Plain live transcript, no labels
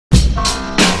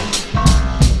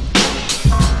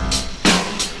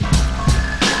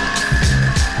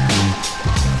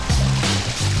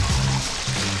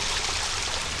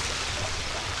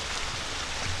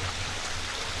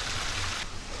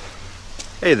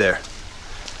Hey there,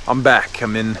 I'm back.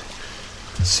 I'm in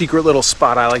a secret little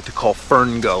spot I like to call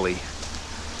FernGully.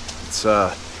 It's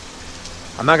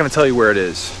I'm not gonna tell you where it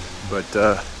is, but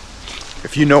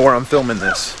if you know where I'm filming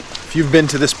this, if you've been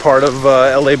to this part of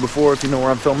LA before, if you know where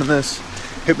I'm filming this,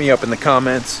 hit me up in the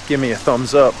comments, give me a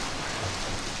thumbs up,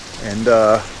 and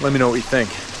let me know what you think.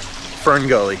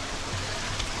 FernGully.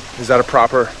 Is that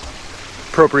a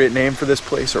appropriate name for this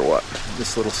place or what?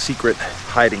 This little secret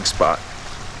hiding spot.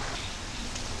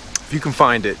 If you can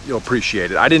find it, you'll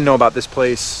appreciate it. I didn't know about this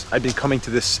place. I've been coming to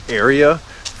this area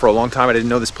for a long time. I didn't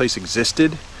know this place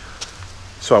existed.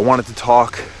 So I wanted to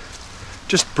talk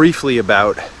just briefly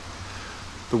about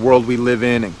the world we live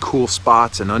in and cool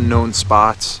spots and unknown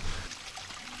spots.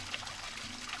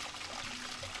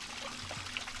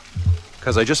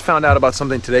 Because I just found out about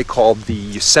something today called the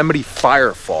Yosemite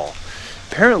Fire Fall.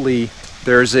 Apparently,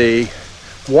 there's a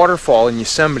waterfall in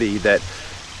Yosemite that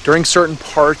during certain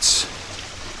parts,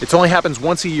 it only happens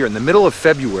once a year. In the middle of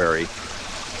February,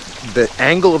 the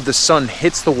angle of the sun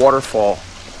hits the waterfall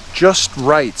just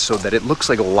right so that it looks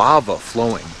like lava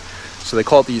flowing. So they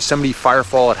call it the Yosemite Fire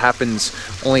Fall. It happens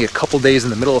only a couple days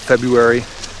in the middle of February,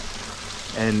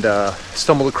 and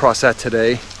stumbled across that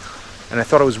today. And I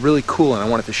thought it was really cool, and I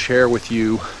wanted to share with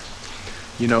you,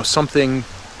 something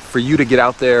for you to get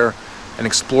out there and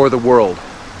explore the world.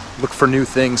 Look for new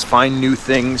things, find new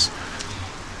things.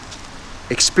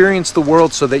 Experience the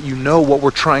world so that you know what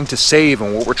we're trying to save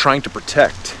and what we're trying to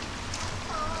protect.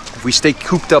 If we stay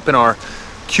cooped up in our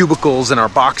cubicles and our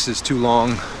boxes too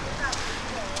long,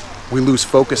 we lose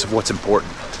focus of what's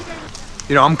important.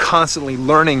 I'm constantly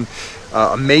learning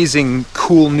amazing,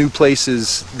 cool new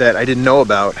places that I didn't know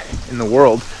about in the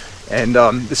world. And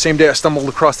the same day I stumbled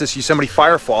across this Yosemite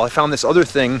Fire Fall, I found this other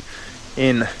thing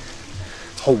in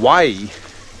Hawaii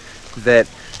that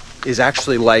is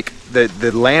actually like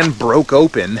the land broke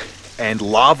open and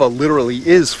lava literally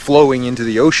is flowing into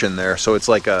the ocean there. So it's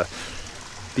like the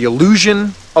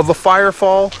illusion of a fire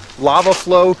fall, lava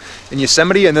flow in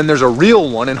Yosemite, and then there's a real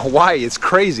one in Hawaii. It's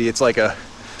crazy. It's like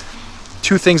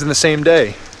two things in the same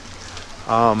day.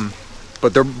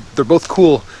 But they're both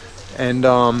cool, and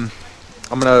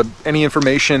any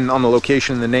information on the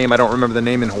location and the name, I don't remember the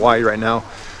name in Hawaii right now,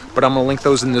 but I'm gonna link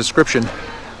those in the description.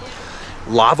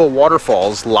 Lava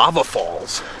waterfalls, lava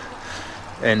falls,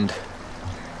 and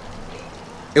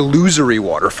illusory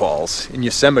waterfalls in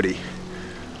Yosemite.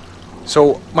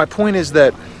 So my point is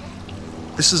that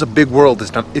this is a big world.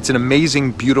 It's an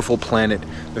amazing, beautiful planet.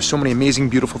 There's so many amazing,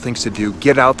 beautiful things to do.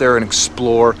 Get out there and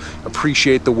explore.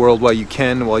 Appreciate the world while you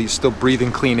can, while you're still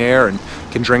breathing clean air and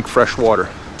can drink fresh water.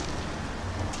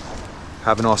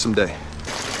 Have an awesome day.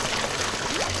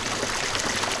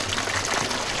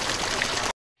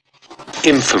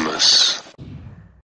 Infamous.